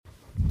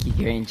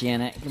Gary and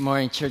Janet. Good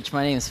morning, church.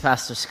 My name is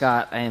Pastor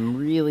Scott. I am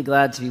really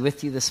glad to be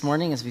with you this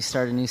morning as we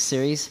start a new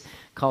series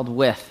called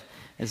With.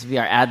 This will be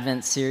our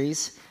Advent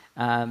series.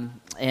 And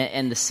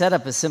the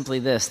setup is simply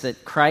this,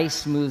 that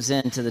Christ moves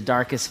into the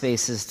darkest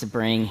spaces to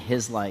bring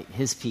His light,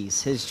 His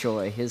peace, His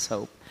joy, His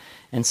hope.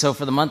 And so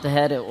for the month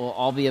ahead, it will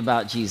all be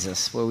about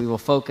Jesus, where we will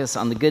focus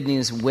on the good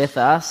news with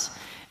us,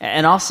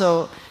 and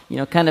also,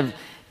 kind of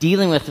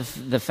dealing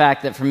with the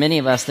fact that for many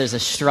of us, there's a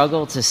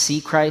struggle to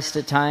see Christ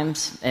at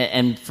times,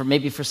 and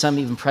for some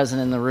even present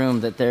in the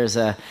room, that there's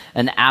an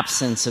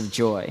absence of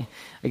joy.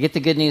 I get the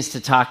good news to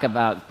talk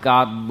about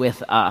God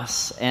with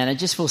us, and I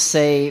just will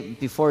say,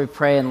 before we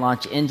pray and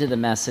launch into the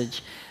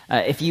message,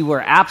 if you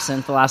were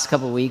absent the last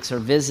couple of weeks or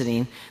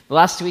visiting, the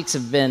last 2 weeks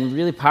have been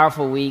really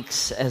powerful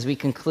weeks as we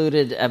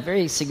concluded a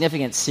very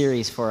significant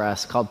series for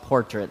us called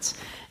Portraits.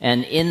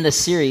 And in the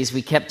series,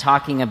 we kept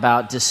talking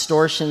about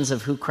distortions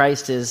of who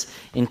Christ is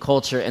in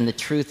culture and the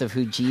truth of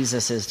who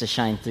Jesus is to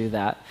shine through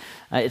that.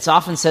 It's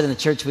often said in the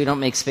church we don't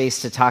make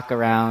space to talk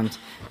around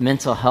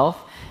mental health.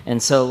 And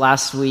so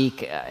last week,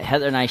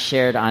 Heather and I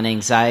shared on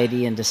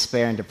anxiety and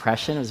despair and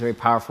depression. It was a very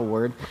powerful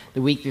word.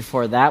 The week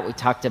before that, we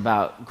talked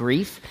about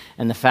grief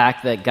and the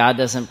fact that God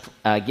doesn't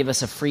give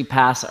us a free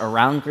pass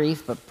around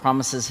grief, but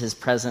promises His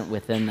presence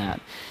within that.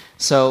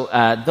 So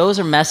those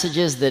are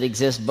messages that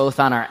exist both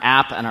on our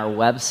app and our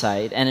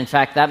website. And in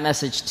fact, that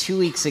message 2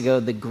 weeks ago,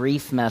 the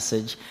grief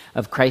message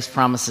of Christ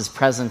promises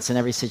presence in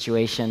every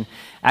situation,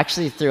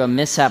 actually through a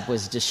mishap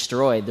was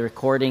destroyed. The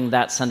recording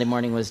that Sunday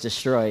morning was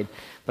destroyed.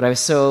 But I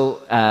was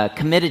so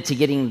committed to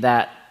getting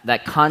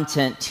that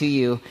content to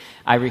you,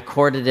 I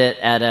recorded it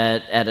at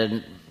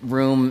a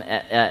room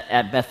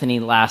at Bethany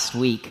last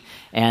week,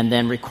 and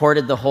then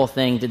recorded the whole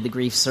thing, did the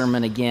grief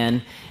sermon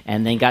again,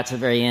 and then got to the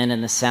very end,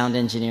 and the sound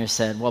engineer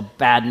said, well,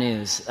 bad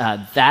news.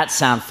 That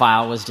sound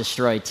file was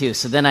destroyed too.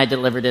 So then I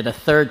delivered it a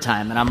third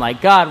time, and I'm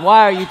like, God,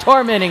 why are you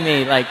tormenting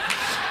me? Like,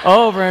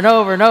 over and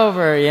over and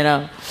over,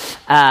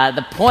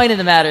 The point of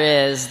the matter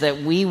is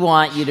that we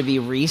want you to be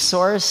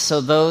resourced.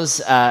 So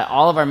those,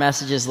 all of our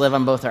messages live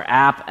on both our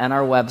app and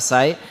our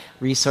website,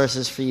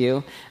 resources for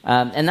you.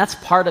 And that's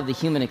part of the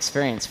human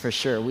experience for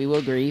sure. We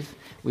will grieve.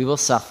 We will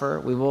suffer.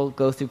 We will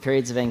go through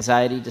periods of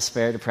anxiety,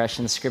 despair,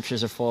 depression. The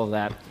scriptures are full of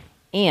that.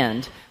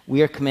 And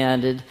we are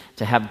commanded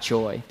to have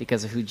joy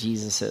because of who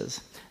Jesus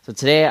is. So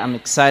today I'm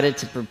excited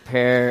to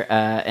prepare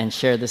and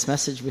share this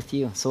message with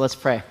you. So let's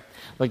pray.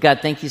 Lord God,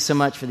 thank you so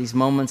much for these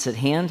moments at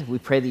hand. We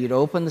pray that you'd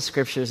open the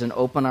scriptures and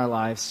open our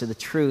lives to the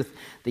truth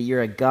that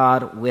you're a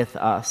God with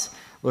us.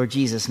 Lord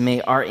Jesus,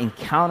 may our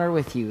encounter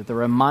with you, the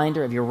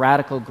reminder of your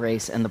radical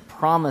grace and the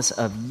promise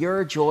of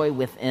your joy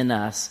within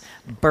us,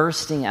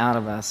 bursting out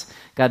of us.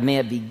 God, may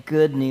it be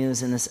good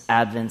news in this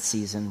Advent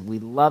season. We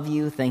love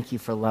you. Thank you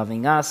for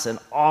loving us. And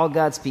all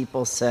God's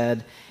people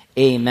said,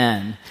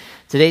 amen.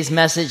 Today's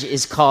message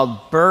is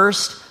called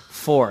Burst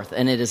Forth,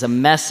 and it is a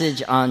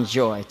message on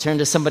joy. Turn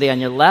to somebody on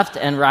your left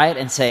and right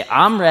and say,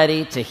 I'm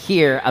ready to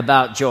hear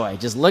about joy.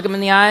 Just look them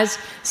in the eyes,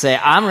 say,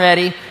 I'm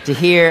ready to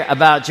hear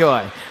about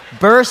joy.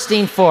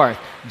 Bursting forth.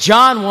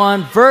 John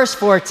 1, verse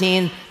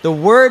 14, the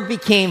Word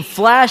became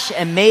flesh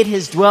and made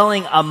His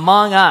dwelling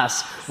among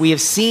us. We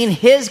have seen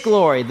His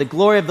glory, the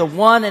glory of the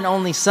one and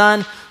only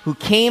Son who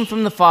came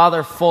from the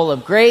Father, full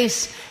of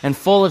grace and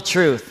full of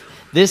truth.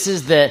 This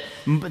is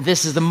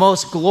the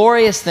most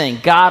glorious thing,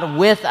 God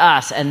with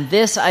us. And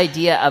this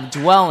idea of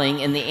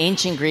dwelling in the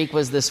ancient Greek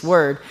was this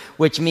word,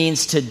 which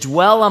means to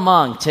dwell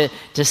among, to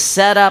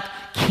set up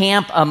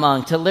camp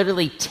among, to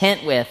literally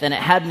tent with. And it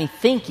had me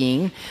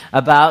thinking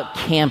about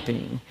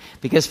camping.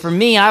 Because for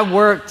me, I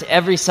worked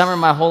every summer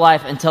my whole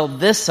life until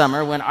this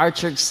summer when our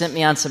church sent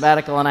me on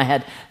sabbatical and I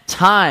had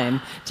time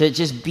to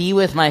just be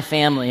with my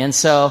family. And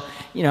so,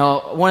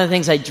 one of the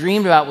things I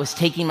dreamed about was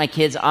taking my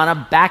kids on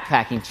a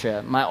backpacking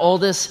trip. My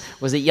oldest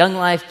was at Young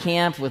Life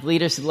Camp with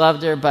leaders who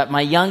loved her, but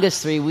my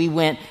youngest three, we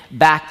went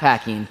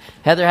backpacking.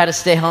 Heather had to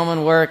stay home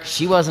and work.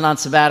 She wasn't on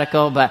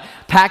sabbatical, but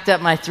packed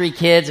up my three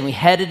kids and we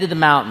headed to the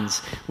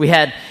mountains. We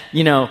had,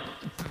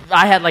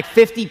 I had like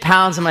 50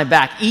 pounds on my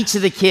back. Each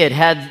of the kid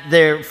had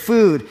their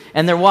food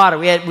and their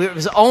water. It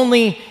was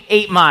only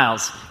 8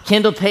 miles.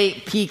 Kendall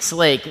Peaks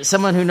Lake,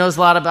 someone who knows a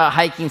lot about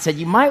hiking, said,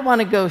 you might want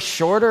to go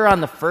shorter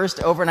on the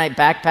first overnight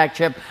backpack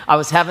trip. I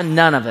was having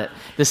none of it.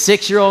 The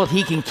 6-year-old,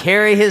 he can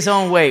carry his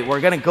own weight. We're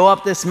going to go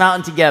up this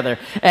mountain together.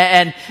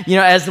 And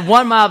as the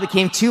 1 mile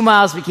became 2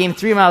 miles, became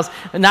 3 miles,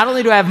 not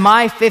only do I have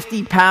my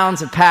 50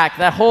 pounds of pack,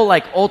 that whole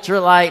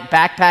ultralight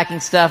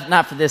backpacking stuff,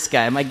 not for this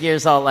guy. My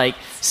gear's all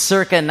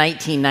circa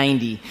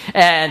 1990.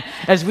 And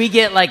as we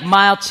get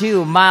mile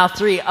 2, mile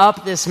 3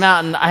 up this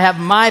mountain, I have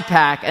my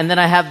pack, and then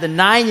I have the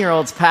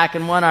 9-year-old's pack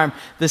in one arm,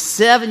 the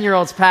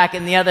 7-year-old's pack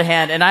in the other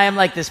hand, and I am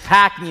like this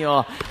pack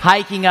mule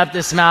hiking up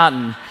this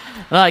mountain.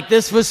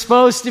 This was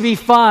supposed to be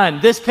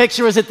fun. This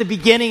picture was at the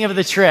beginning of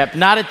the trip,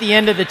 not at the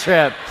end of the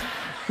trip.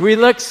 We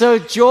looked so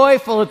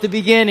joyful at the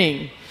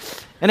beginning.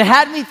 And it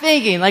had me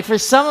thinking, for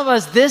some of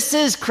us, this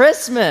is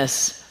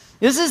Christmas.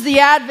 This is the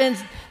Advent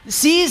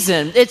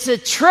season. It's a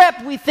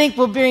trip we think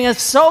will bring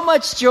us so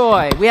much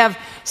joy. We have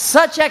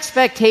such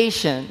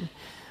expectation.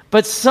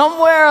 But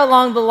somewhere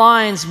along the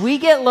lines, we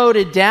get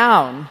loaded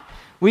down.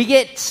 We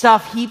get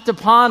stuff heaped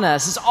upon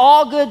us. It's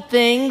all good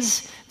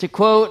things, to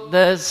quote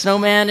the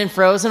snowman in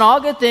Frozen, all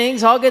good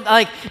things, all good,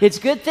 like, it's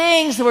good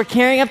things that we're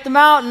carrying up the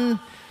mountain.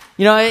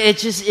 You know,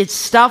 it's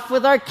stuff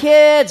with our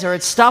kids, or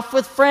it's stuff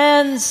with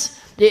friends.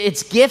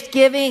 It's gift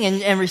giving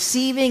and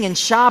receiving and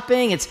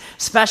shopping. It's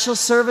special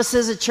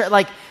services at church.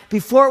 Like,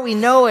 before we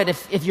know it,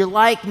 if you're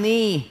like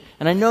me,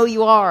 and I know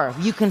you are,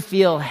 you can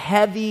feel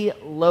heavy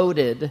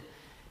loaded.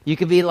 You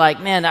could be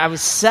like, man, I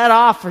was set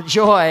off for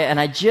joy, and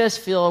I just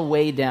feel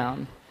way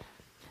down.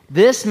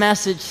 This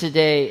message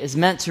today is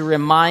meant to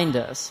remind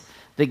us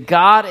that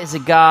God is a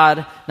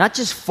God not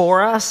just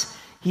for us,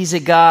 He's a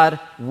God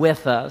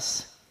with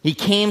us. He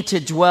came to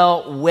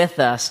dwell with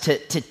us, to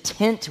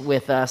tent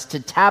with us, to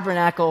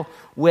tabernacle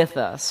with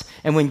us.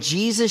 And when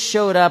Jesus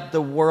showed up,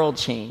 the world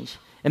changed.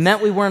 It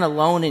meant we weren't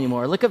alone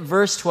anymore. Look at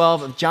verse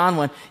 12 of John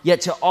 1. Yet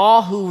to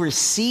all who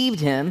received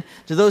him,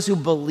 to those who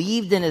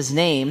believed in his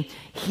name,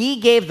 he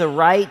gave the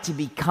right to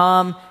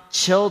become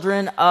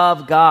children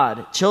of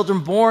God.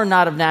 Children born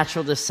not of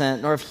natural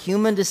descent, nor of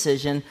human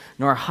decision,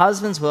 nor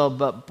husband's will,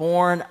 but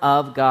born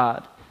of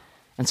God.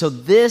 And so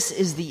this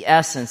is the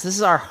essence. This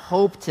is our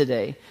hope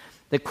today,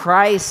 that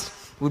Christ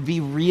would be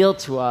real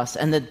to us,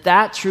 and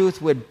that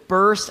truth would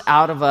burst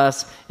out of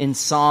us in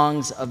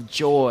songs of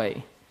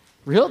joy.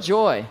 Real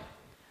joy.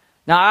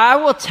 Now, I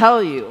will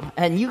tell you,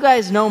 and you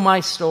guys know my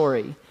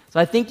story, so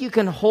I think you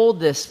can hold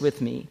this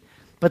with me.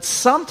 But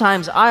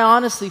sometimes I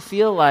honestly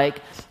feel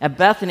like, at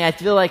Bethany, I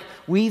feel like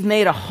we've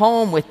made a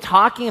home with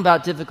talking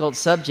about difficult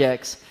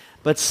subjects,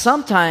 but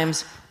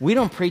sometimes we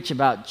don't preach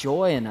about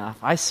joy enough.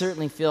 I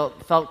certainly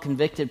felt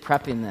convicted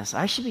prepping this.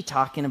 I should be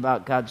talking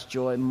about God's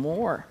joy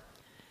more.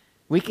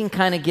 We can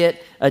kind of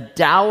get a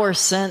dour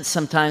sense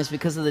sometimes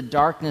because of the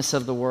darkness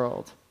of the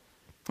world.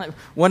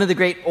 One of the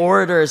great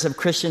orators of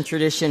Christian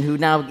tradition, who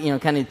now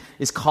kind of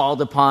is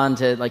called upon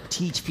to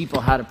teach people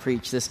how to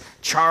preach, this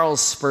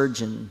Charles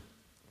Spurgeon.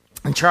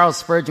 And Charles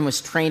Spurgeon was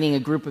training a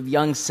group of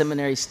young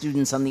seminary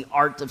students on the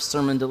art of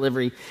sermon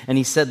delivery, and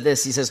he said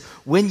this. He says,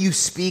 "When you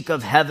speak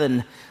of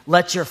heaven,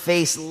 let your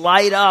face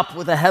light up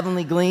with a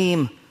heavenly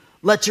gleam.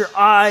 Let your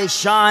eyes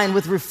shine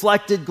with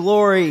reflected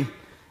glory.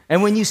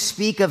 And when you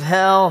speak of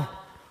hell,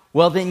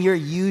 well, then your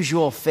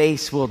usual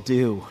face will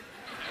do."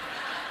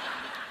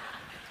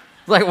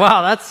 Like,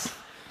 wow,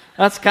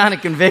 that's kind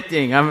of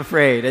convicting, I'm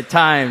afraid, at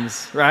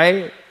times,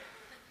 right?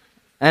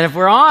 And if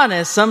we're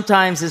honest,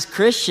 sometimes as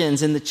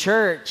Christians in the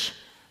church,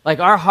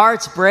 our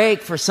hearts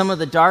break for some of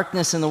the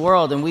darkness in the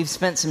world, and we've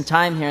spent some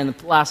time here in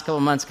the last couple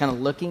of months kind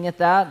of looking at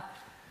that.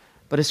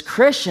 But as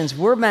Christians,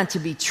 we're meant to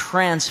be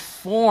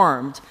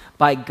transformed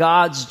by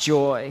God's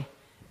joy,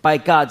 by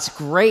God's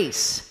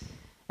grace.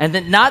 And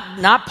then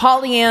not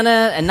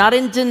Pollyanna and not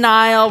in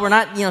denial. We're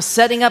not,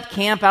 setting up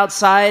camp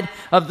outside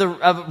of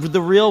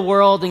the real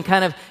world and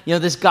kind of,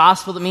 this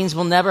gospel that means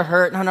we'll never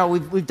hurt. No,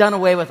 we've done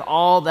away with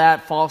all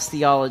that false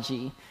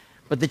theology.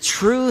 But the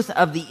truth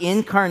of the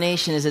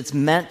incarnation is it's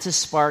meant to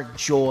spark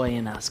joy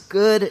in us.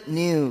 Good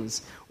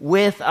news.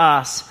 With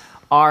us,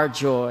 our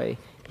joy,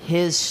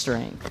 His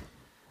strength.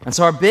 And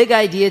so our big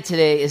idea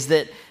today is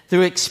that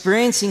through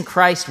experiencing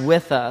Christ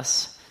with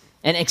us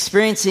and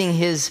experiencing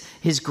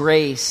His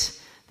grace,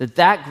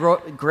 that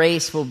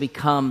grace will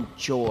become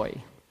joy.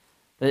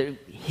 That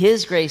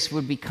His grace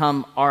would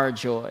become our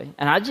joy.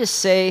 And I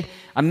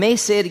may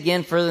say it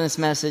again further in this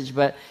message,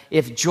 but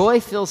if joy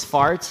feels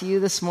far to you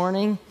this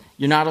morning,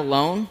 you're not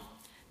alone.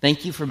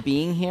 Thank you for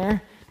being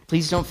here.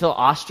 Please don't feel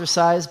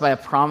ostracized by a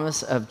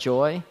promise of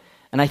joy.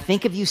 And I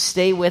think if you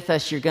stay with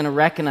us, you're going to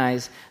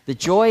recognize that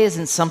joy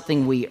isn't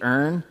something we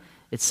earn.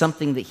 It's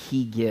something that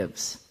He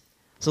gives.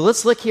 So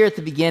let's look here at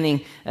the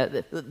beginning.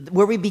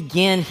 Where we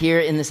begin here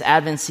in this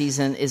Advent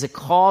season is a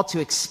call to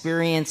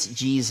experience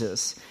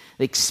Jesus.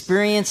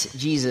 Experience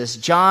Jesus.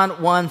 John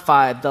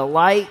 1:5. The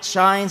light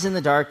shines in the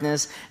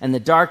darkness, and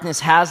the darkness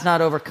has not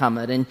overcome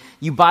it. And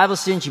you Bible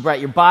students, you brought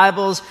your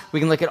Bibles.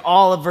 We can look at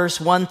all of verse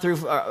 1 through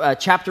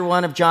chapter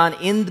 1 of John.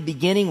 In the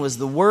beginning was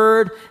the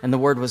Word, and the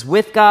Word was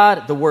with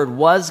God. The Word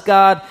was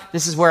God.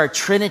 This is where our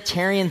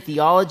Trinitarian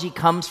theology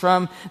comes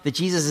from, that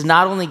Jesus is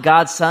not only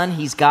God's Son,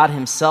 He's God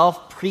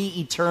Himself,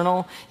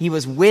 pre-eternal. He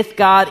was with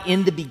God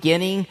in the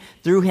beginning.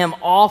 Through Him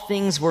all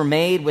things were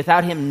made.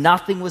 Without Him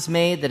nothing was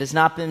made that has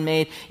not been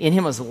made. In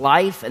Him was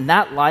life, and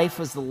that life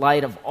was the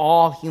light of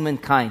all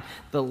humankind.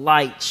 The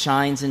light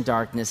shines in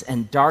darkness,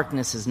 and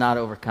darkness has not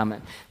overcome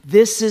it.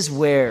 This is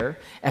where,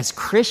 as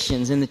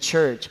Christians in the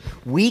church,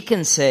 we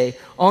can say,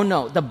 oh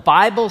no, the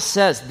Bible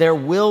says there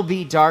will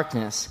be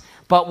darkness,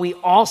 but we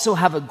also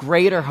have a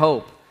greater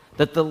hope,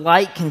 that the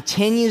light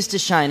continues to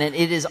shine. And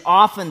it is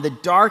often the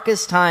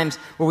darkest times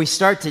where we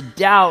start to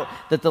doubt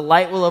that the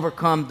light will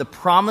overcome. The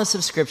promise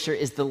of Scripture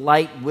is the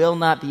light will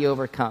not be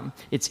overcome.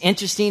 It's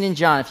interesting in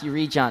John, if you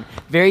read John,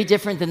 very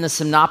different than the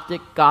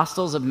synoptic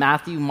Gospels of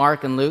Matthew,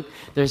 Mark, and Luke.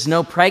 There's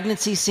no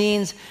pregnancy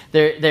scenes.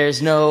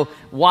 There's no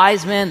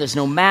wise men. There's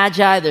no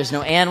magi. There's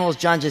no animals.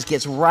 John just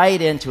gets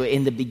right into it.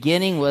 In the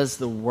beginning was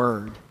the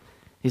Word.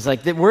 He's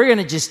like, we're going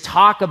to just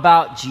talk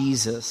about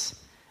Jesus.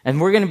 And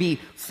we're going to be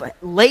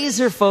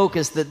laser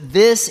focused that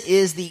this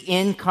is the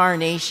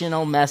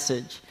incarnational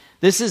message.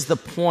 This is the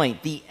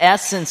point, the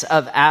essence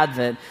of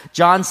Advent.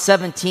 John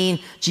 17,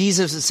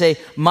 Jesus would say,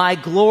 "My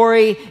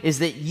glory is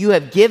that you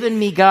have given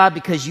me, God,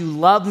 because you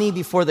loved me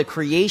before the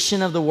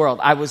creation of the world.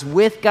 I was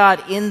with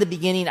God in the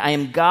beginning. I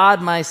am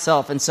God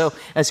myself." And so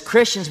as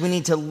Christians, we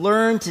need to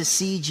learn to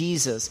see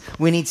Jesus.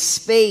 We need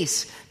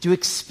space to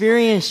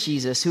experience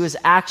Jesus, who is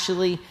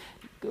actually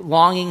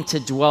longing to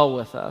dwell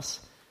with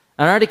us.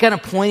 I already kind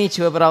of pointed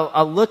to it, but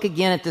I'll look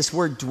again at this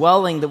word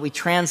dwelling that we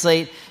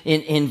translate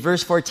in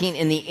verse 14.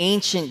 In the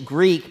ancient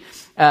Greek,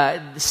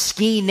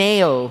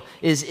 skineo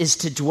is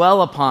to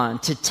dwell upon,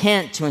 to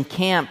tent, to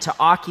encamp, to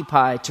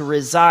occupy, to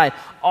reside.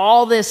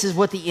 All this is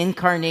what the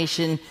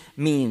incarnation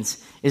means,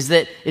 is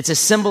that it's a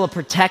symbol of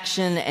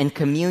protection and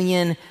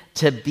communion,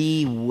 to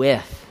be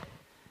with.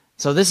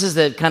 So this is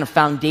the kind of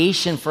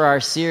foundation for our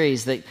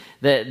series,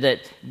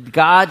 that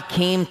God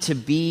came to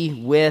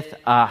be with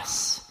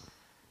us.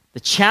 The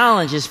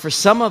challenge is for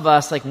some of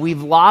us, like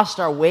we've lost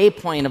our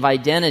waypoint of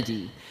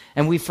identity,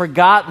 and we've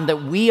forgotten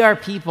that we are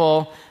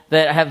people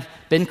that have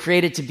been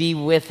created to be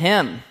with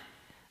Him.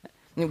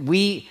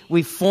 We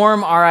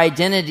form our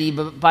identity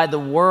by the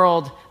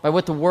world, by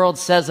what the world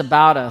says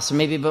about us, or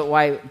maybe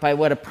by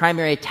what a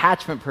primary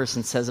attachment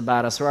person says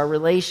about us, or our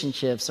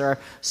relationships, or our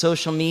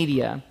social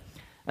media.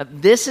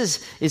 This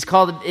is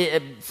called,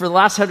 for the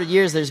last 100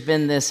 years, there's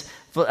been this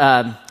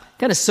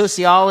kind of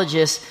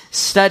sociologist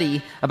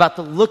study about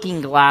the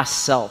looking glass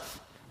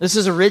self. This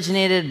was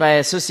originated by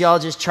a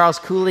sociologist, Charles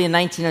Cooley, in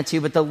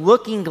 1902, but the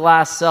looking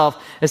glass self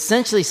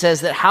essentially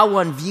says that how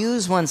one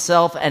views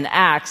oneself and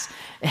acts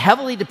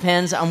heavily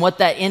depends on what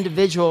that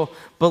individual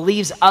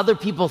believes other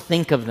people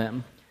think of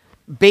them.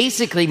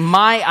 Basically,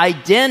 my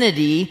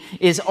identity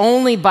is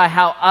only by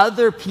how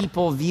other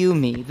people view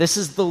me. This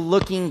is the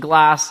looking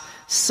glass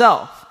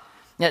self.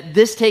 Now,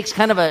 this takes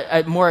kind of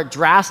a more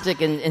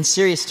drastic and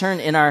serious turn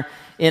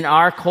in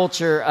our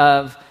culture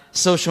of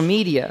social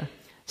media.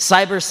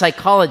 Cyber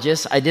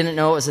psychologist, I didn't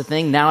know it was a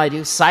thing, now I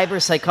do.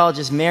 Cyber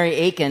psychologist Mary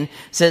Aiken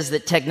says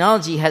that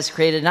technology has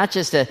created not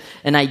just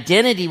an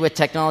identity with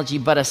technology,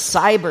 but a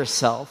cyber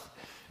self.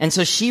 And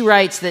so she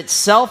writes that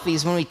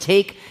selfies, when we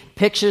take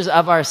pictures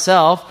of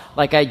ourselves,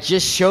 like I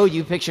just showed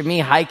you, picture me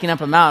hiking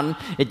up a mountain.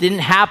 It didn't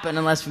happen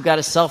unless we've got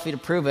a selfie to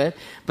prove it.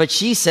 But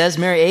she says,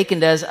 Mary Aiken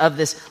does, of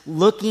this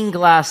looking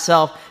glass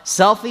self,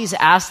 selfies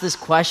ask this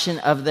question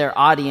of their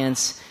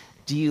audience: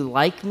 do you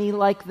like me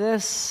like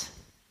this?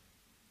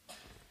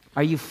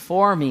 Are you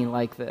for me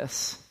like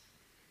this?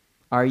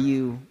 Are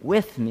you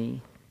with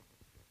me?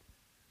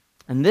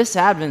 And this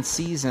Advent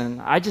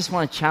season, I just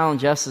want to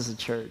challenge us as a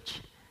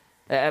church,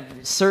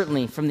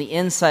 certainly from the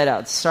inside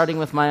out, starting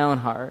with my own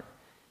heart.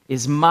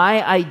 Is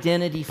my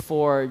identity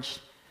forged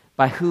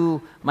by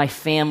who my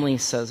family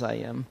says I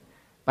am,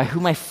 by who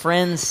my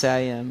friends say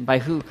I am, by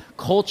who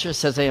culture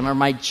says I am, or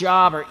my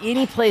job, or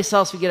any place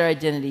else we get our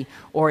identity?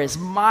 Or is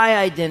my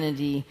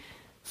identity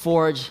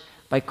forged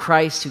by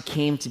Christ, who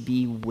came to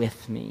be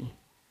with me?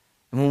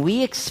 And when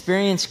we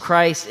experience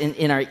Christ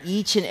in our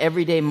each and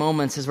everyday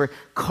moments, as we're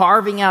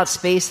carving out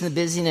space in the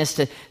busyness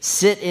to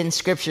sit in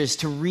scriptures,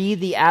 to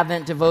read the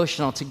Advent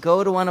devotional, to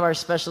go to one of our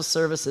special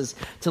services,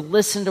 to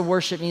listen to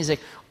worship music,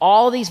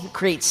 all these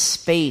create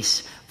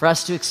space for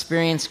us to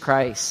experience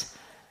Christ,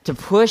 to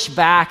push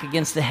back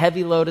against the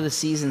heavy load of the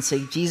season,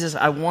 say, Jesus,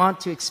 I want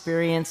to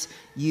experience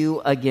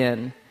you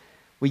again.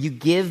 Will you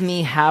give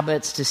me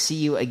habits to see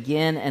you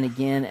again and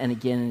again and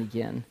again and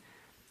again?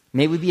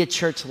 May we be a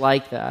church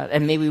like that,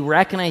 and may we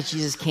recognize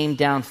Jesus came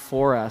down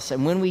for us.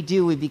 And when we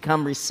do, we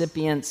become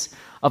recipients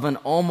of an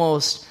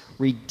almost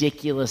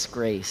ridiculous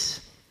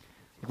grace.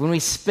 When we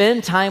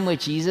spend time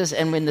with Jesus,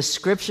 and when the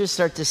scriptures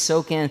start to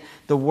soak in,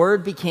 the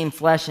Word became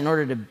flesh in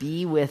order to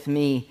be with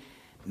me,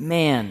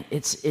 man,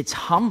 it's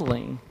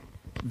humbling.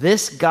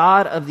 This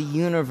God of the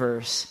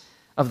universe,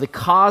 of the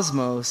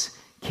cosmos,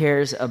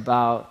 cares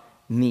about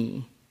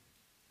me.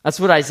 That's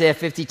what Isaiah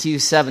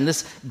 52:7,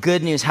 this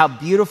good news, how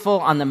beautiful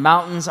on the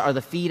mountains are the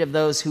feet of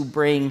those who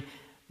bring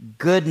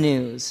good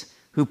news,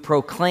 who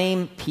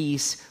proclaim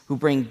peace, who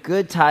bring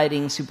good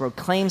tidings, who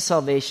proclaim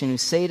salvation, who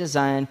say to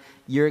Zion,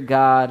 your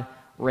God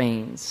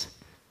reigns.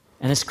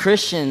 And as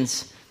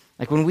Christians,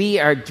 like when we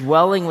are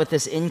dwelling with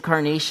this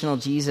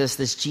incarnational Jesus,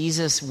 this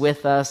Jesus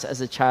with us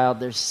as a child,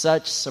 there's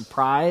such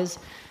surprise,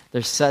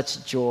 there's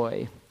such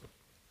joy.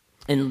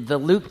 In the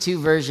Luke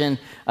 2 version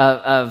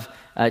of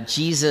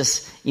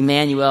Jesus,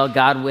 Emmanuel,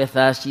 God with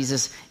us,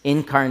 Jesus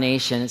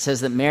incarnation, it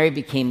says that Mary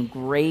became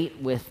great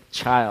with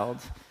child.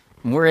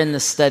 And we're in the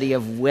study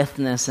of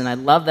withness, and I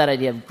love that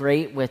idea of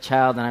great with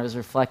child. And I was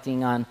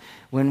reflecting on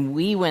when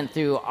we went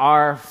through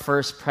our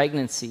first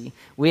pregnancy,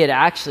 we had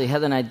actually,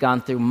 Heather and I had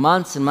gone through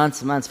months and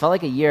months and months, felt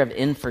like a year of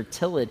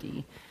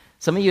infertility.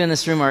 Some of you in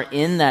this room are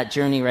in that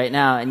journey right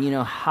now, and you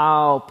know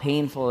how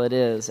painful it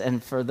is.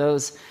 And for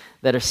those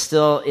that are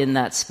still in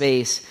that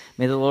space,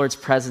 may the Lord's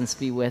presence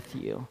be with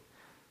you.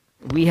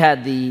 We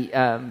had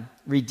the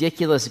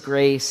ridiculous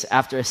grace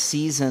after a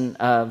season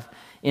of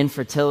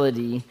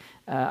infertility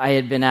I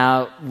had been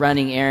out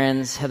running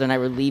errands. Heather and I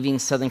were leaving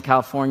Southern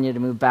California to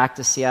move back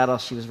to Seattle.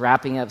 She was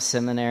wrapping up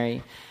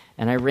seminary,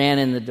 and I ran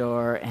in the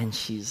door, and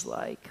she's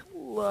like,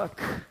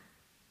 look,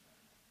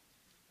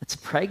 it's a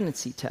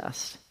pregnancy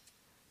test.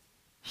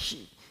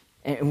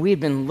 And we had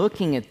been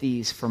looking at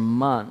these for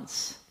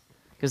months,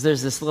 because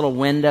there's this little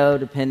window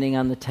depending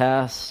on the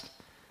test.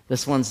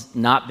 This one's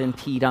not been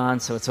peed on,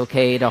 so it's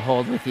okay to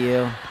hold with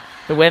you.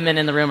 The women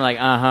in the room are like,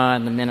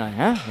 and the men are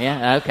like,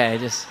 yeah, okay,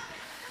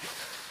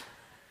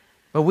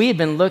 But we had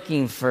been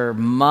looking for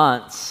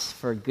months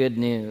for good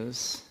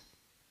news.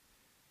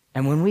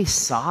 And when we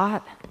saw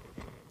it,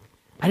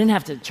 I didn't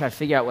have to try to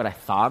figure out what I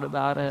thought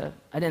about it.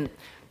 I didn't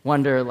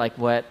wonder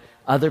what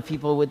other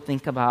people would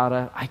think about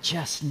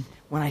it.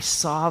 When I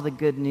saw the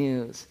good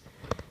news,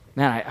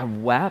 man, I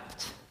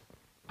wept,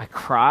 I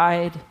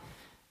cried,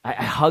 I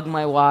hugged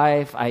my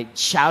wife, I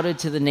shouted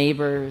to the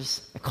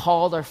neighbors, I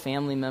called our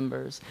family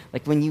members.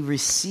 When you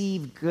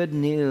receive good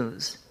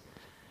news,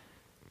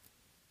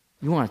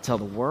 you want to tell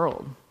the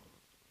world.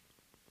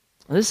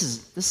 This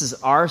is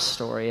our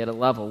story at a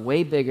level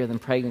way bigger than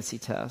pregnancy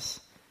tests,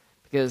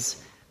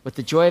 because what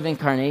the joy of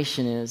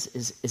incarnation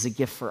is a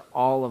gift for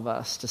all of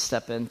us to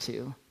step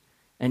into.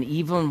 And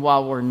even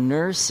while we're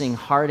nursing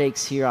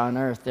heartaches here on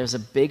earth, there's a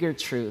bigger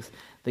truth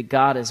that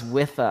God is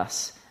with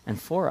us and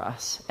for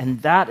us.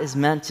 And that is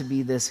meant to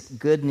be this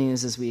good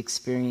news as we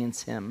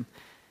experience him.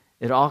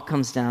 It all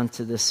comes down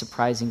to this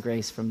surprising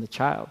grace from the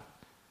child.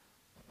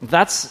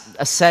 That's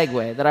a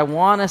segue that I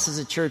want us as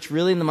a church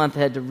really in the month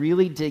ahead to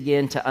really dig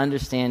into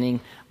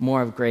understanding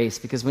more of grace,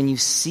 because when you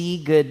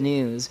see good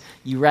news,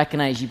 you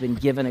recognize you've been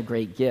given a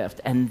great gift,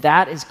 and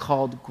that is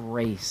called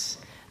grace.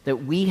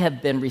 That we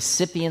have been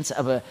recipients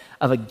of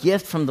a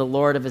gift from the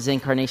Lord of his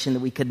incarnation that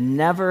we could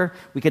never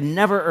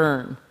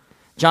earn.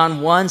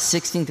 John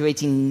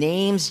 1:16-18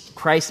 names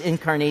Christ's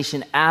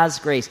incarnation as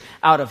grace.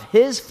 Out of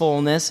his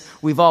fullness,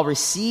 we've all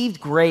received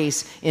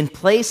grace in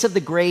place of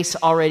the grace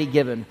already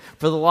given.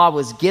 For the law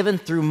was given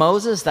through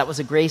Moses. That was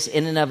a grace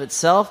in and of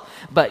itself.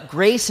 But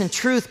grace and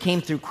truth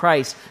came through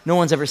Christ. No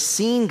one's ever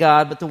seen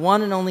God, but the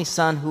one and only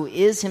Son, who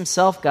is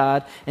himself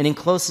God and in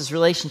closest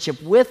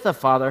relationship with the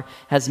Father,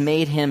 has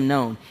made him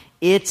known.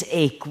 It's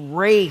a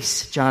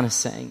grace, John is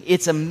saying.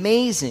 It's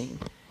amazing.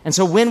 And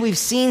so when we've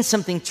seen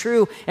something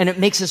true and it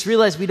makes us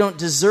realize we don't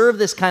deserve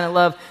this kind of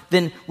love,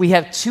 then we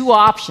have two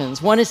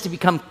options. One is to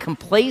become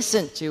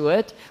complacent to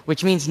it,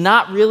 which means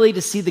not really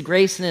to see the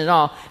grace in it at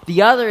all.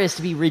 The other is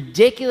to be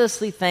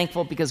ridiculously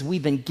thankful because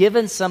we've been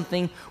given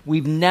something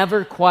we've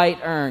never quite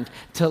earned,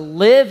 to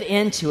live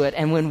into it.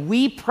 And when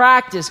we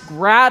practice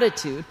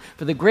gratitude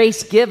for the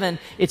grace given,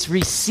 it's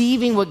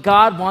receiving what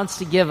God wants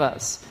to give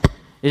us.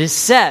 It is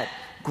said,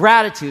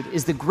 gratitude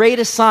is the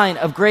greatest sign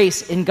of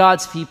grace in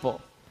God's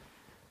people.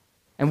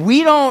 And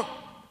we don't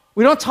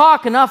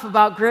talk enough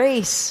about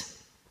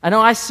grace. I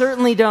know I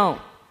certainly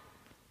don't.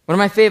 One of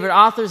my favorite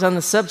authors on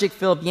the subject,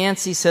 Philip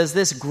Yancey, says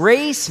this: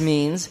 grace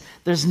means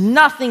there's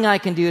nothing I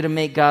can do to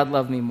make God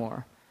love me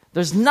more.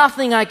 There's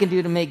nothing I can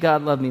do to make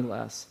God love me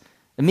less.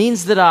 It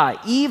means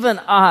that even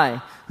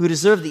I, who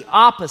deserve the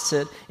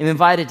opposite, am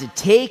invited to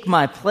take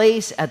my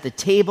place at the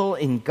table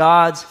in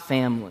God's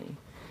family.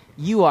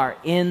 You are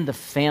in the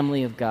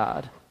family of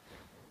God.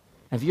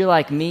 If you're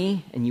like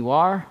me, and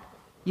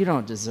you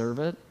don't deserve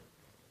it,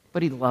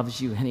 but he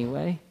loves you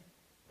anyway,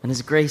 and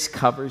his grace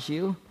covers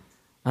you.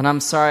 And I'm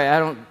sorry, I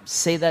don't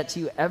say that to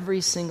you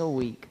every single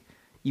week.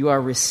 You are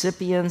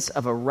recipients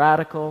of a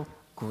radical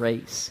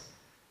grace,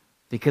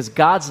 because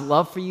God's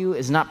love for you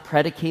is not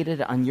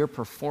predicated on your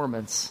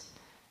performance.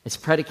 It's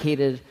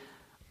predicated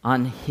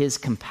on his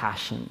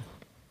compassion.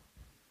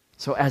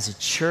 So as a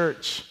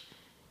church,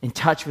 in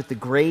touch with the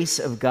grace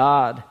of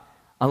God,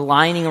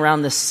 aligning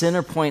around the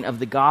center point of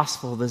the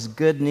gospel, this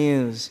good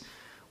news,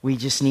 we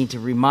just need to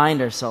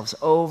remind ourselves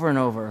over and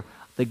over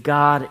that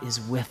God is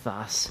with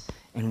us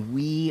and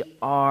we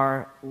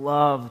are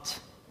loved.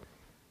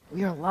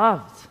 We are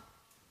loved.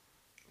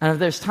 And if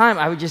there's time,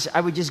 I would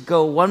just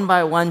go one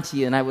by one to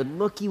you, and I would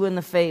look you in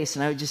the face,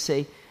 and I would just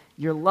say,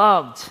 you're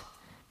loved,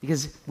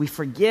 because we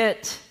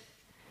forget,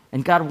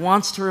 and God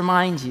wants to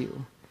remind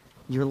you,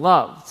 you're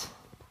loved.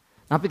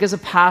 Not because a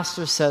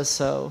pastor says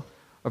so,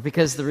 or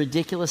because the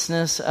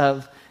ridiculousness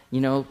of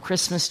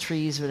Christmas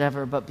trees or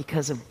whatever, but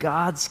because of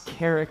God's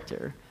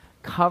character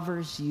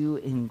covers you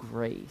in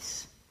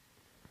grace.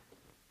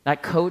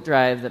 That coat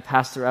drive that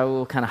Pastor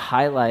Raul kind of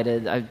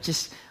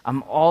highlighted,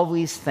 I'm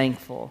always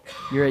thankful.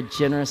 You're a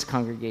generous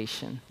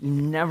congregation. You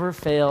never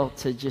fail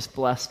to just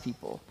bless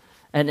people.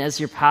 And as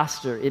your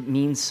pastor, it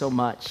means so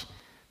much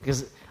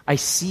because I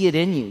see it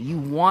in you. You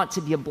want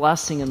to be a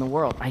blessing in the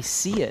world. I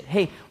see it.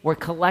 Hey, we're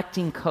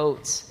collecting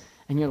coats,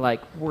 and you're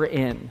like, we're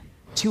in.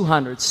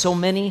 200, so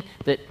many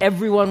that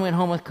everyone went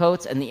home with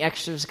coats and the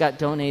extras got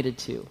donated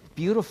to.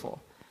 Beautiful.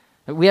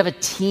 We have a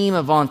team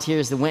of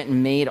volunteers that went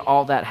and made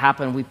all that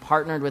happen. We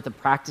partnered with a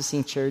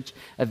practicing church,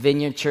 a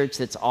vineyard church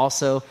that's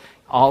also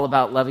all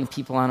about loving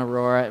people on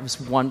Aurora. It was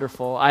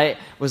wonderful. I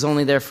was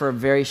only there for a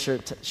very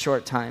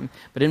short time.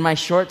 But in my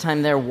short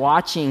time there,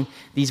 watching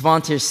these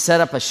volunteers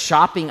set up a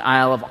shopping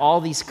aisle of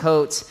all these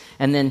coats,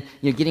 and then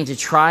getting to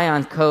try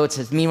on coats,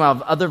 as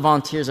meanwhile other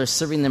volunteers are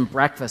serving them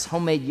breakfast,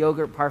 homemade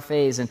yogurt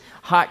parfaits, and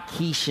hot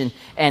quiche,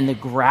 and the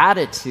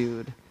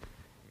gratitude.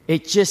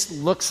 It just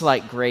looks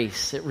like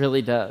grace. It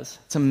really does.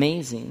 It's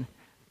amazing.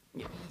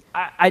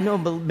 I know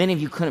many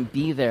of you couldn't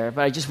be there,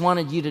 but I just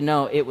wanted you to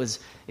know it was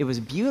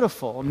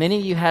beautiful. Many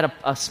of you had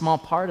a small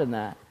part in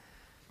that.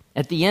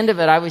 At the end of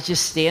it, I was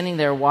just standing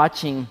there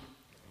watching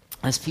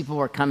as people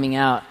were coming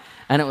out,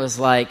 and it was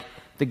like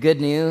the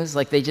good news,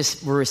 like they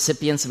just were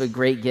recipients of a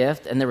great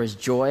gift, and there was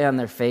joy on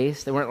their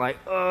face. They weren't like,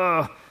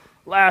 oh,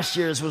 last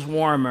year's was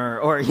warmer,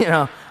 or,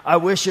 I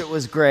wish it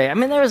was gray. I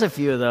mean, there was a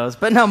few of those,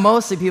 but no,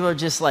 mostly people are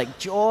just like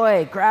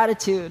joy,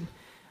 gratitude.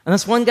 And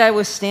this one guy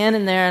was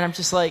standing there, and I'm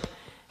just like,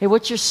 hey,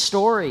 what's your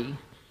story?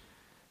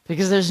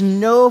 Because there's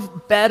no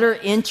better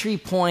entry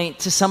point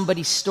to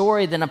somebody's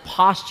story than a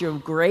posture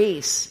of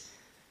grace.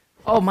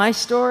 Oh, my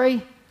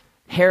story?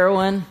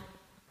 Heroin,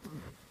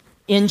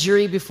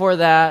 injury before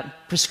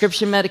that,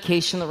 prescription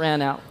medication that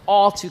ran out,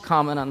 all too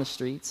common on the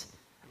streets.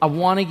 I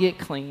want to get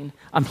clean.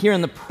 I'm here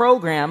in the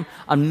program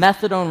on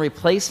methadone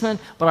replacement,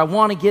 but I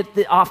want to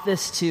get off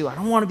this too. I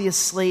don't want to be a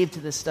slave to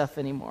this stuff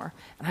anymore.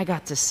 And I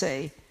got to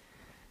say,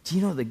 do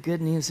you know the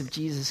good news of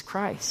Jesus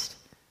Christ?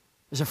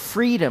 There's a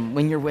freedom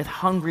when you're with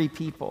hungry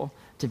people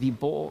to be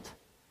bold.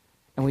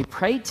 And we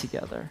prayed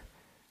together.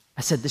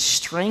 I said, the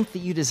strength that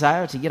you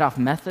desire to get off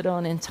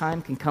methadone in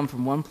time can come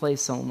from one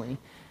place only,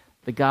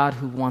 the God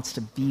who wants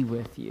to be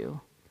with you.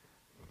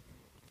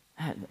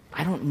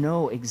 I don't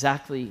know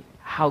exactly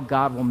how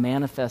God will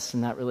manifest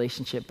in that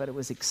relationship, but it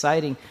was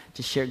exciting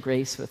to share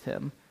grace with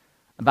him.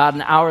 About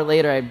an hour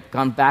later, I'd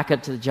gone back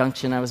up to the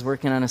junction. I was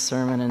working on a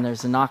sermon, and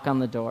there's a knock on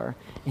the door,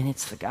 and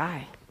it's the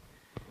guy.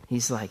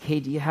 He's like, hey,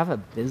 do you have a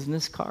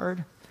business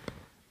card?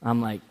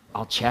 I'm like,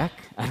 I'll check.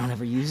 I don't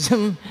ever use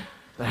them,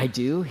 but I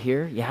do.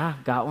 Here, yeah,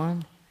 got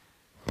one.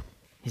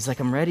 He's like,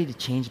 I'm ready to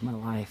change my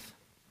life.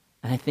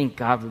 And I think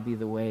God would be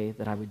the way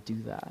that I would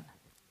do that.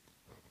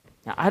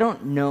 Now, I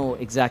don't know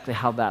exactly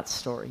how that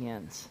story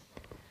ends,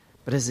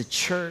 but as a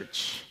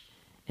church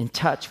in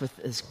touch with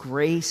this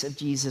grace of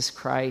Jesus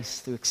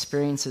Christ through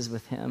experiences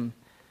with him,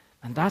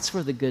 and that's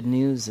where the good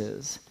news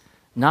is.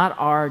 Not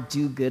our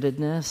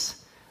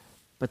do-goodedness,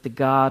 but the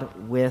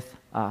God with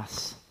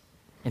us.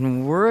 And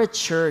when we're a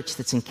church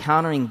that's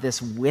encountering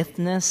this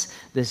witness,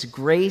 this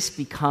grace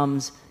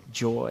becomes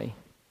joy.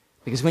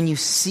 Because when you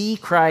see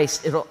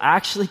Christ, it'll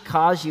actually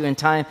cause you in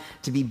time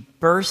to be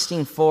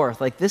bursting forth.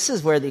 Like, this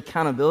is where the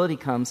accountability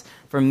comes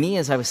for me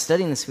as I was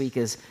studying this week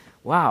is,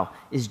 wow,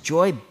 is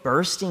joy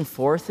bursting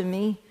forth in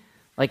me?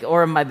 Like,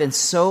 or have I been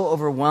so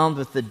overwhelmed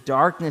with the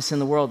darkness in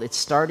the world, it's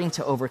starting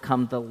to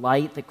overcome the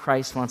light that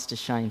Christ wants to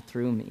shine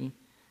through me?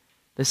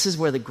 This is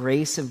where the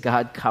grace of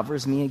God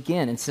covers me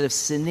again. Instead of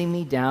sending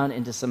me down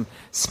into some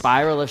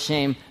spiral of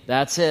shame,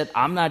 that's it,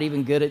 I'm not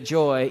even good at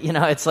joy.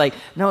 It's like,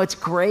 no, it's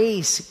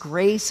grace,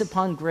 grace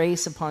upon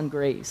grace upon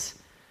grace.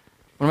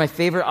 One of my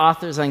favorite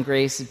authors on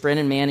grace is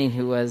Brennan Manning,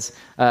 who was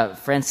a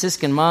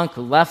Franciscan monk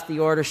who left the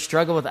order,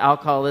 struggled with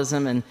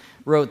alcoholism, and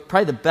wrote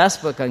probably the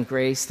best book on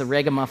grace, The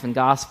Ragamuffin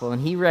Gospel.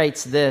 And he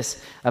writes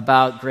this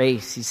about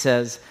grace. He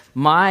says,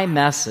 my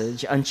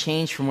message,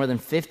 unchanged for more than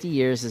 50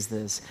 years, is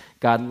this: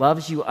 God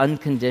loves you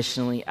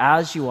unconditionally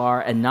as you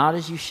are and not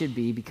as you should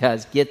be,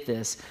 because, get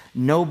this,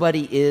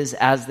 nobody is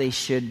as they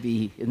should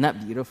be. Isn't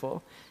that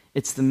beautiful?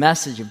 It's the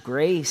message of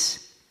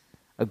grace.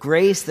 A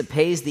grace that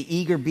pays the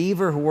eager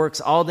beaver who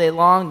works all day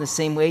long the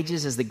same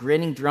wages as the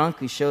grinning drunk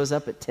who shows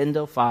up at 10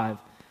 till 5.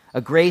 A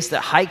grace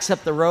that hikes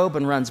up the robe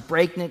and runs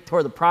breakneck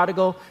toward the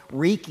prodigal,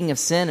 reeking of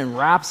sin, and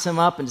wraps him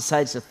up and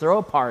decides to throw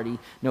a party.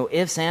 No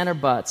ifs, ands, or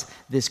buts.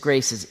 This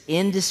grace is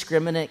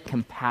indiscriminate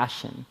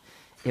compassion.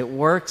 It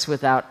works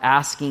without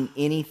asking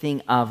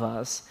anything of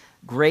us.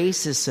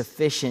 Grace is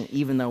sufficient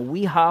even though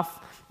we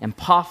huff and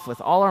puff with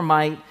all our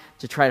might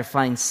to try to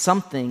find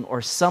something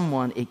or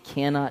someone it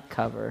cannot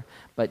cover.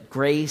 But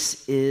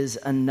grace is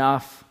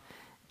enough.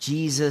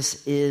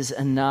 Jesus is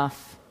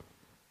enough.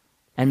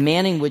 And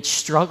Manning would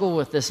struggle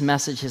with this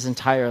message his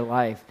entire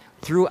life,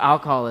 through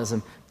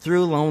alcoholism,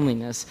 through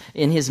loneliness.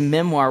 In his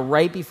memoir,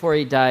 right before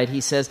he died,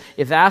 he says,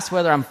 if asked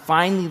whether I'm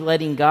finally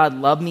letting God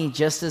love me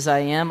just as I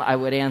am, I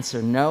would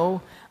answer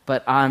no,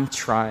 but I'm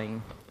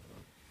trying.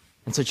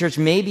 And so, church,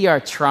 maybe our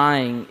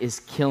trying is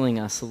killing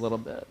us a little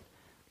bit.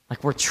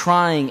 Like, we're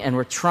trying and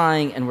we're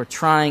trying and we're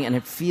trying, and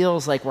it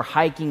feels like we're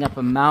hiking up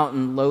a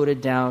mountain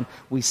loaded down.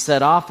 We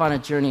set off on a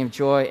journey of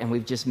joy and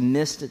we've just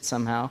missed it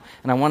somehow.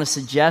 And I want to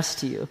suggest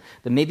to you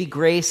that maybe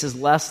grace is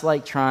less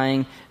like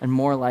trying and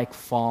more like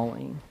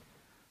falling.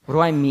 What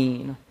do I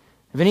mean?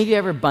 Have any of you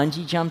ever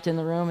bungee jumped in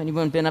the room?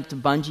 Anyone been up to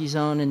Bungee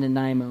Zone in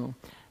Nanaimo?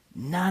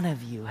 None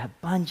of you have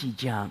bungee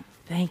jumped.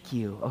 Thank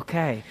you.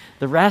 Okay.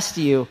 The rest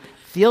of you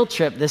field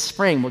trip this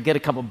spring. We'll get a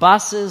couple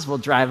buses. We'll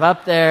drive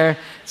up there.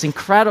 It's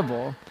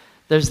incredible.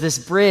 There's this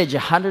bridge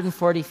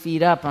 140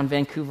 feet up on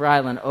Vancouver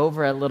Island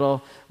over a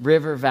little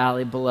river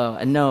valley below.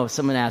 And no,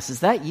 someone asked, is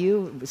that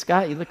you,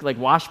 Scott? You look like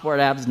washboard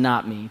abs.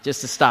 Not me,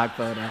 just a stock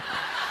photo.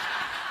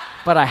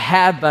 But I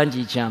had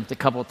bungee jumped a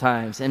couple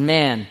times. And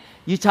man,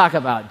 you talk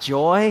about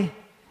joy.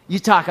 You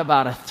talk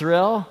about a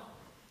thrill.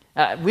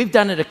 We've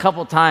done it a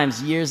couple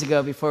times years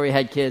ago before we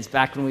had kids,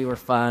 back when we were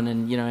fun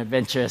and,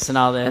 adventurous and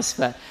all this.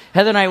 But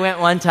Heather and I went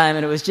one time,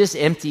 and it was just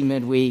empty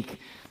midweek.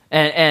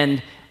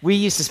 And we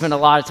used to spend a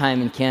lot of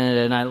time in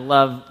Canada, and I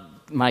love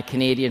my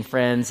Canadian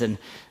friends. And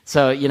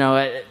so,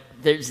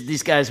 there's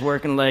these guys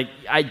working. Like,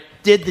 I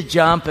did the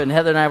jump, and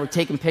Heather and I were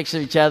taking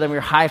pictures of each other, and we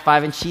were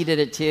high-fiving. She did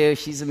it too.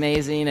 She's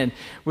amazing. And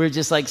we were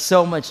just like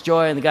so much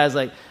joy. And the guy's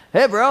like,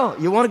 hey, bro,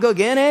 you want to go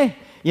again, eh?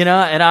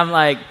 And I'm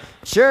like,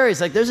 sure. He's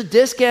like, there's a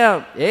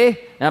discount, eh?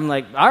 And I'm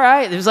like, all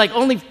right. There's like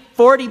only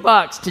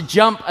 $40 to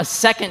jump a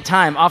second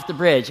time off the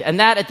bridge. And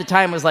that at the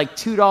time was like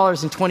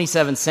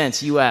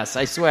 $2.27 US,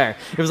 I swear.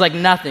 It was like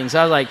nothing. So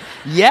I was like,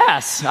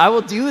 yes, I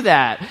will do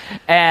that.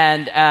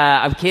 And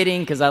I'm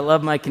kidding because I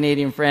love my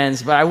Canadian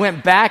friends. But I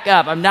went back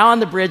up. I'm now on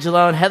the bridge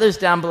alone. Heather's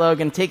down below,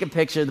 going to take a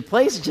picture. The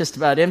place is just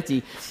about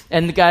empty.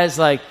 And the guy's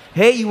like,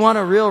 hey, you want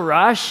a real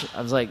rush?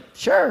 I was like,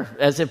 sure.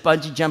 As if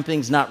bungee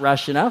jumping's not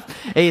rush enough.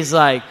 And he's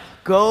like,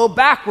 go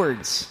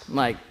backwards. I'm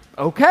like,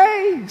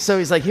 okay. So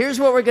he's like, here's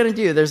what we're going to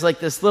do. There's like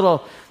this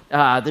little,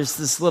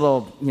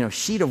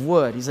 sheet of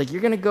wood. He's like,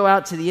 you're going to go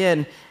out to the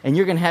end, and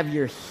you're going to have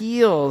your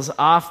heels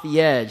off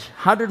the edge,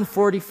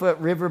 140-foot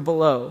river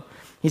below.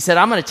 He said,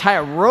 I'm going to tie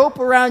a rope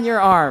around your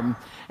arm,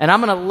 and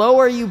I'm going to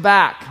lower you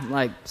back. I'm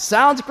like,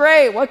 sounds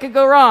great. What could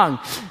go wrong?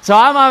 So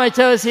I'm on my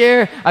toes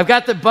here. I've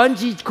got the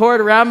bungee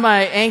cord around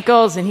my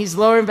ankles, and he's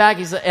lowering back.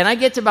 And I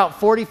get to about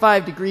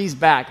 45 degrees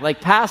back,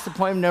 like past the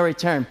point of no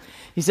return.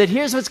 He said,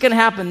 here's what's going to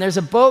happen. There's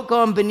a boat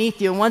going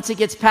beneath you, and once it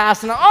gets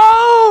past, and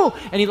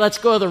he lets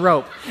go of the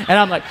rope. And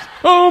I'm like,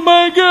 oh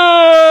my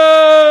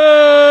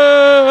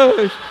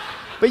gosh!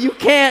 But you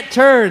can't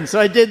turn, so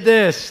I did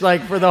this,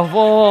 like for the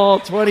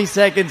whole 20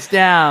 seconds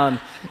down.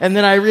 And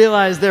then I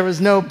realized there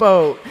was no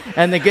boat,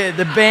 and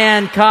the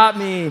band caught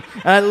me.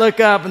 And I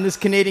look up, and this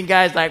Canadian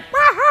guy's like,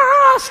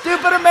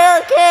 stupid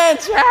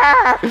Americans!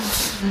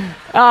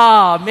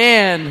 Oh,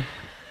 man.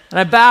 And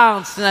I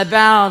bounced,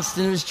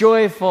 and it was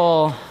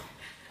joyful.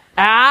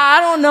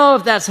 I don't know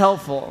if that's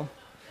helpful,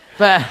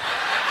 but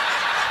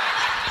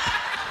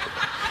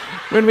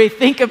when we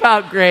think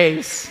about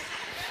grace,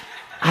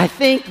 I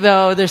think,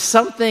 though, there's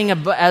something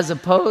as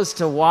opposed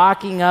to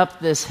walking up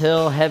this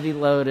hill heavy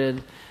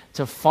loaded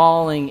to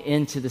falling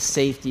into the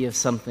safety of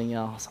something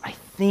else. I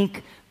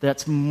think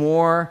that's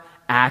more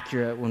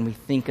accurate when we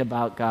think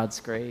about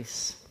God's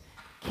grace.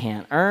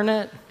 Can't earn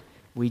it,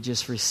 we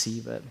just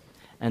receive it.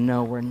 And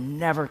no, we're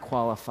never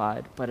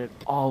qualified, but it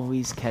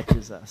always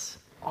catches us.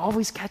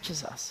 Always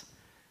catches us.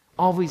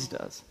 Always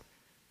does.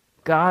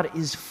 God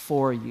is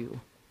for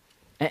you.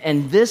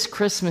 And this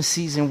Christmas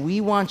season, we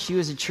want you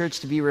as a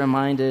church to be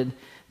reminded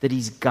that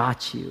he's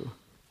got you,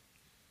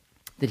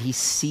 that he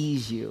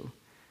sees you.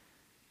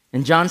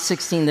 In John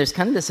 16, there's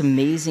kind of this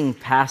amazing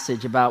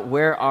passage about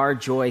where our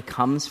joy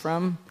comes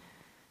from.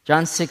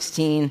 John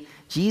 16,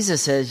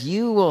 Jesus says,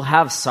 you will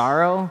have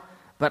sorrow,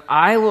 but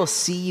I will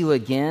see you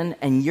again,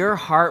 and your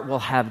heart will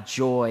have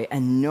joy,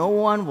 and no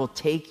one will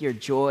take your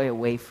joy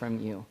away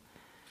from you.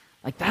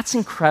 Like, that's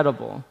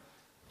incredible.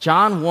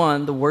 John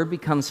 1, the Word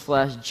becomes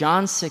flesh.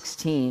 John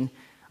 16,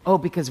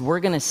 because we're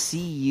going to see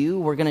you,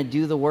 we're going to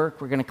do the work,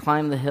 we're going to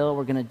climb the hill,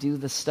 we're going to do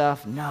the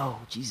stuff. No,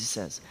 Jesus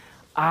says,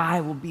 I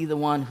will be the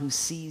one who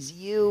sees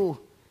you,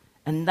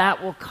 and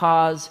that will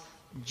cause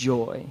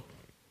joy.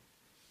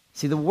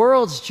 See, the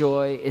world's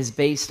joy is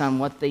based on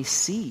what they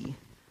see.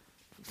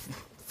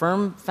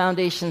 Firm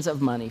foundations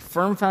of money,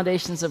 firm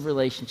foundations of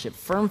relationship,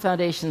 firm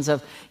foundations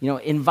of,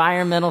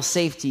 environmental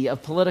safety,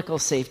 of political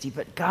safety.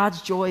 But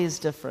God's joy is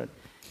different.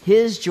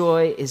 His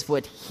joy is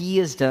what he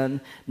has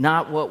done,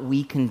 not what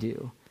we can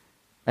do.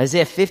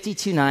 Isaiah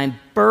 52:9,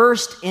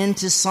 burst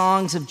into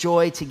songs of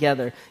joy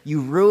together, you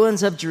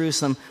ruins of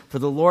Jerusalem, for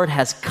the Lord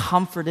has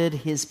comforted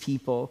his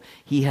people.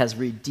 He has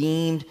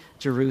redeemed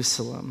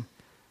Jerusalem.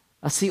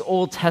 That's the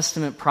Old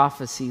Testament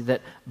prophecy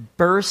that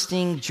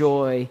bursting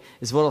joy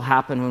is what will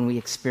happen when we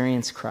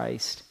experience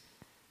Christ.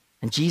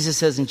 And Jesus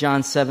says in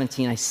John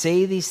 17, I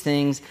say these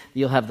things that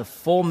you'll have the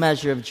full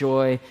measure of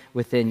joy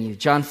within you.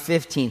 John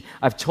 15,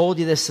 I've told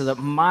you this so that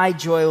my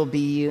joy will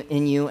be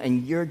in you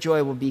and your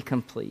joy will be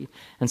complete.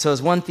 And so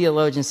as one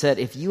theologian said,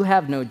 if you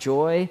have no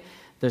joy,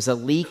 there's a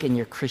leak in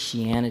your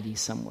Christianity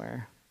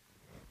somewhere.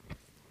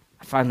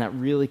 I find that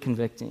really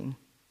convicting.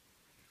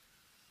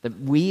 That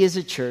we as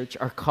a church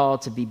are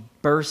called to be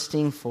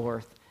bursting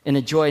forth in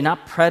a joy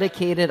not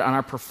predicated on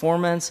our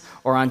performance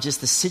or on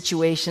just the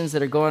situations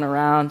that are going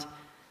around,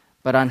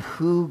 but on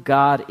who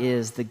God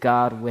is, the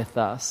God with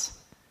us.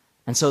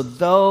 And so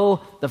though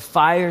the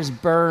fires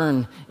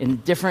burn in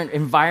different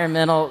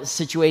environmental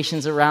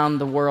situations around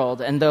the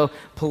world, and though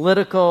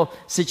political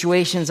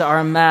situations are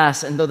a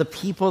mess, and though the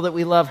people that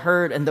we love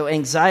hurt, and though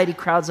anxiety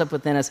crowds up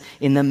within us,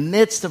 in the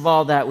midst of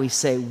all that we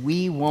say,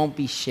 we won't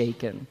be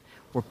shaken.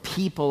 We're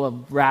people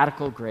of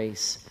radical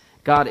grace.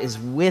 God is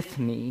with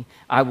me.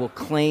 I will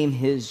claim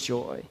his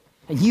joy.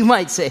 And you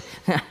might say,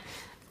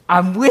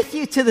 I'm with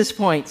you to this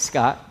point,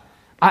 Scott.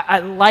 I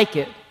like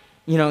it.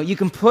 You know, you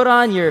can put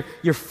on your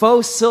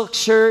faux silk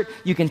shirt.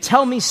 You can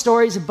tell me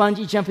stories of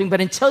bungee jumping,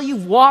 but until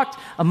you've walked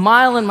a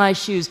mile in my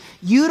shoes,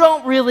 you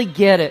don't really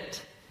get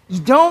it.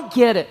 You don't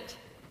get it.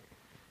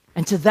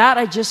 And to that,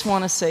 I just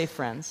want to say,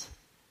 friends,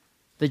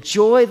 the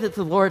joy that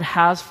the Lord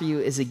has for you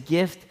is a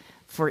gift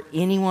for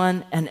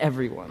anyone and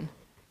everyone.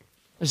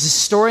 There's a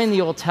story in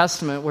the Old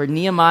Testament where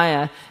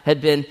Nehemiah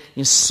had been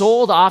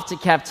sold off to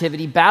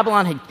captivity.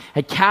 Babylon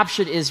had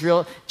captured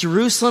Israel.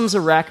 Jerusalem's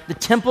a wreck. The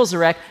temple's a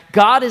wreck.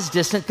 God is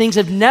distant. Things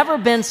have never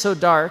been so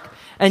dark.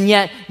 And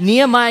yet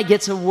Nehemiah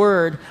gets a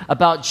word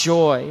about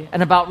joy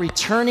and about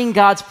returning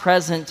God's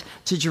presence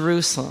to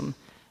Jerusalem.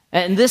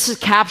 And this is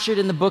captured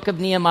in the book of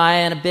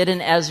Nehemiah and a bit in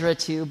Ezra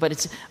too, but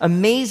it's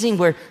amazing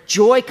where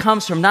joy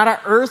comes from, not our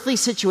earthly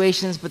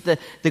situations, but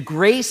the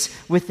grace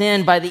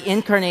within by the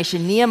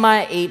incarnation.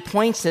 Nehemiah 8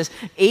 points this,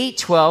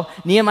 8:12,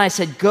 Nehemiah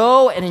said,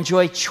 "Go and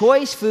enjoy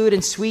choice food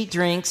and sweet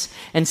drinks,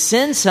 and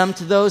send some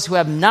to those who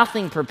have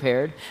nothing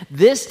prepared.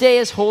 This day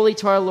is holy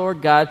to our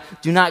Lord God.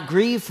 Do not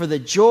grieve, for the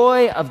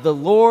joy of the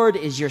Lord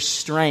is your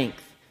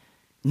strength."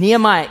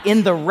 Nehemiah,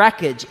 in the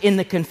wreckage, in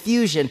the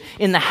confusion,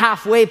 in the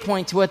halfway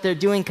point to what they're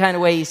doing kind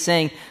of way, he's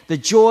saying, the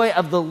joy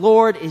of the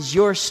Lord is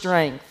your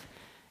strength.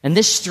 And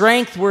this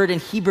strength word in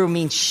Hebrew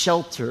means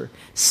shelter,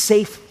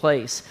 safe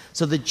place.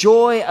 So the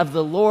joy of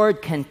the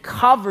Lord can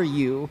cover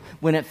you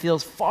when it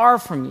feels far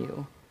from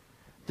you.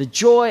 The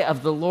joy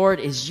of the Lord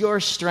is your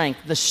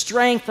strength. The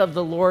strength of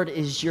the Lord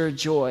is your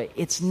joy.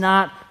 It's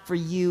not for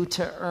you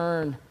to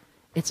earn.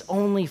 It's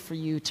only for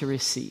you to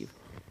receive.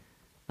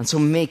 And so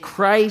may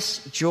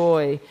Christ's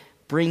joy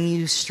bring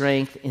you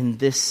strength in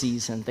this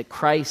season, that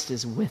Christ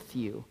is with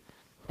you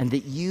and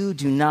that you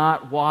do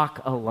not walk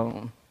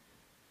alone.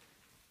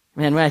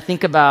 Man, when I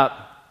think about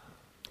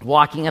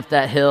walking up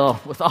that hill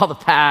with all the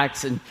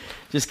packs and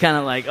just kind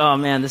of like, oh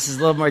man, this is a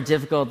little more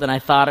difficult than I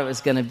thought it was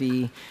going to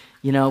be.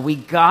 You know, we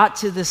got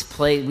to this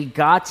place, we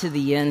got to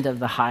the end of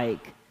the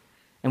hike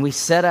and we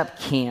set up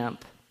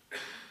camp.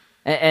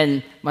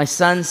 And my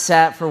son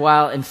sat for a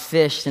while and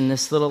fished in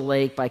this little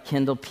lake by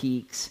Kendall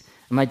Peaks.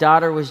 And my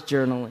daughter was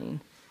journaling.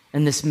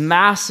 And this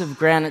massive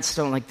granite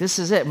stone, like this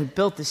is it. We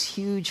built this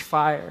huge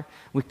fire.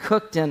 We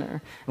cooked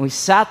dinner. And we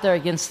sat there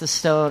against the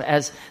stone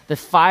as the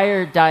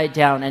fire died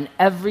down. And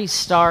every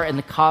star in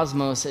the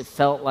cosmos, it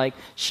felt like,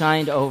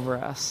 shined over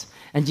us.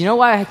 And do you know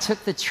why I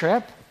took the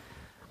trip?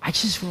 I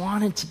just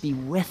wanted to be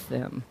with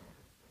them.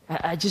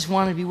 I just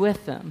wanted to be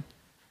with them.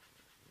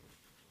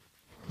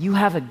 You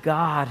have a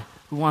God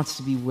who wants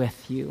to be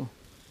with you,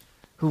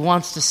 who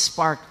wants to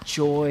spark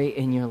joy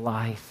in your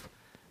life,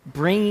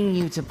 bringing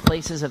you to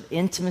places of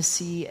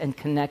intimacy and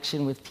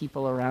connection with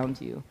people around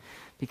you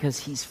because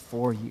he's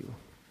for you.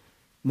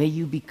 May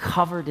you be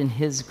covered in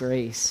his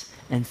grace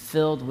and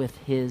filled with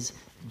his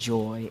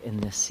joy in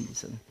this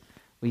season.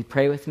 Will you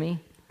pray with me?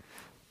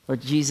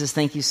 Lord Jesus,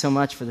 thank you so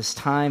much for this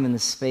time and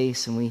this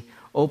space, and we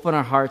open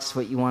our hearts to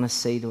what you want to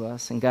say to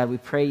us. And God, we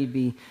pray you'd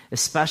be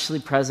especially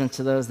present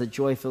to those that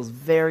joy feels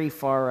very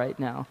far right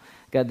now.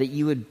 God, that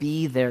you would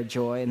be their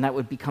joy and that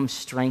would become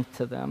strength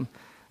to them.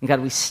 And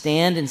God, we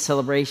stand in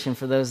celebration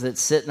for those that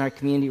sit in our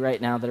community right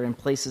now that are in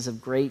places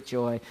of great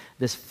joy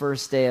this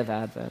first day of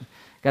Advent.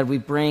 God, we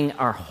bring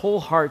our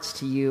whole hearts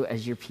to you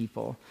as your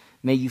people.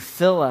 May you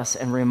fill us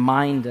and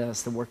remind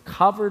us that we're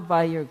covered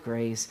by your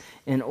grace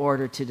in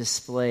order to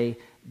display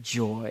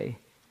joy.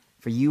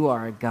 For you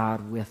are a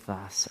God with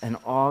us. And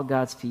all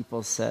God's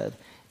people said,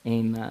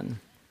 amen.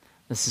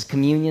 This is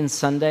Communion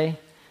Sunday.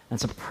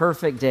 It's a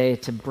perfect day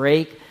to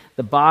break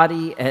the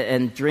body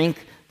and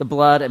drink the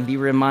blood and be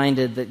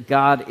reminded that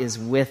God is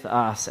with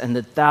us and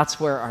that that's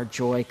where our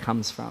joy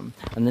comes from.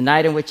 On the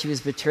night in which he was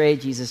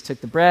betrayed, Jesus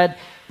took the bread,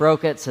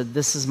 broke it, said,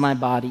 "This is my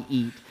body,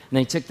 eat." And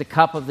then he took the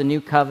cup of the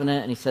new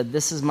covenant and he said,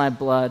 "This is my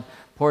blood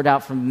poured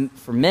out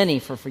for many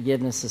for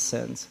forgiveness of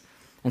sins."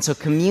 And so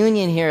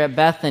communion here at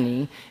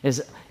Bethany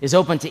is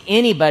open to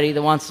anybody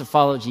that wants to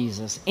follow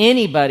Jesus,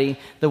 anybody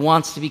that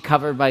wants to be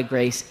covered by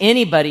grace,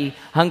 anybody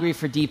hungry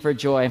for deeper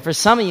joy. And for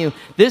some of you,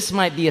 this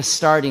might be a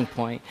starting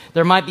point.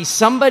 There might be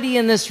somebody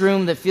in this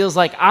room that feels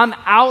like I'm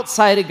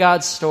outside of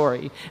God's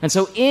story. And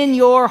so in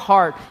your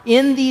heart,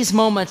 in these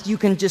moments, you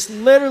can just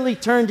literally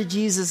turn to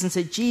Jesus and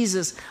say,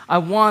 "Jesus, I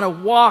want to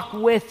walk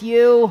with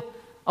you.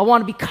 I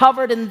want to be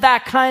covered in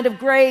that kind of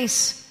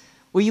grace.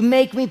 Will you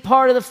make me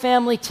part of the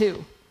family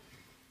too?"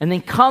 And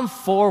then come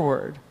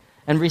forward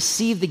and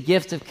receive the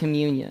gift of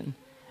communion.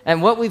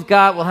 And what we've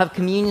got, we'll have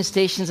communion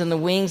stations in the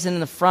wings and in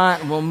the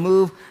front, and we'll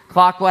move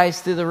clockwise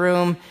through the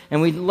room.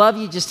 And we'd love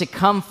you just to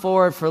come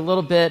forward for a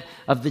little bit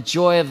of the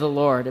joy of the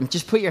Lord. And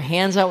just put your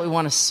hands out. We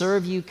want to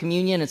serve you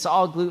communion. It's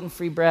all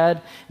gluten-free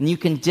bread, and you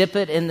can dip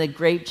it in the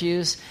grape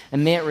juice,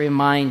 and may it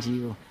remind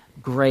you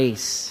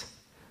grace,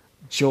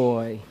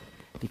 joy,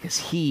 because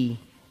he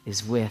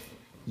is with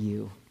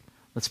you.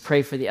 Let's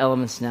pray for the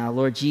elements now.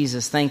 Lord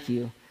Jesus, thank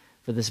you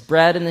for this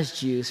bread and this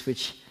juice,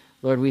 which,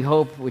 Lord, we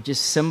hope would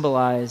just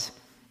symbolize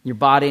your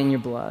body and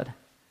your blood.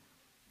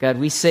 God,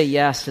 we say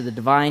yes to the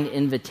divine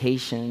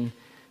invitation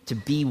to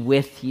be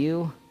with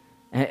you,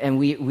 and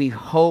we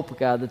hope,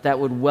 God, that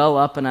would well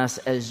up in us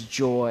as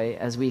joy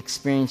as we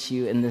experience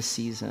you in this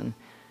season.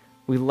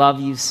 We love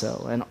you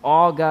so. And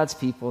all God's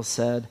people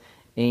said,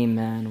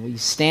 amen. Will you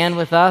stand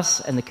with us?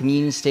 And the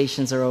communion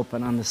stations are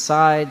open on the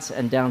sides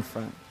and down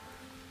front.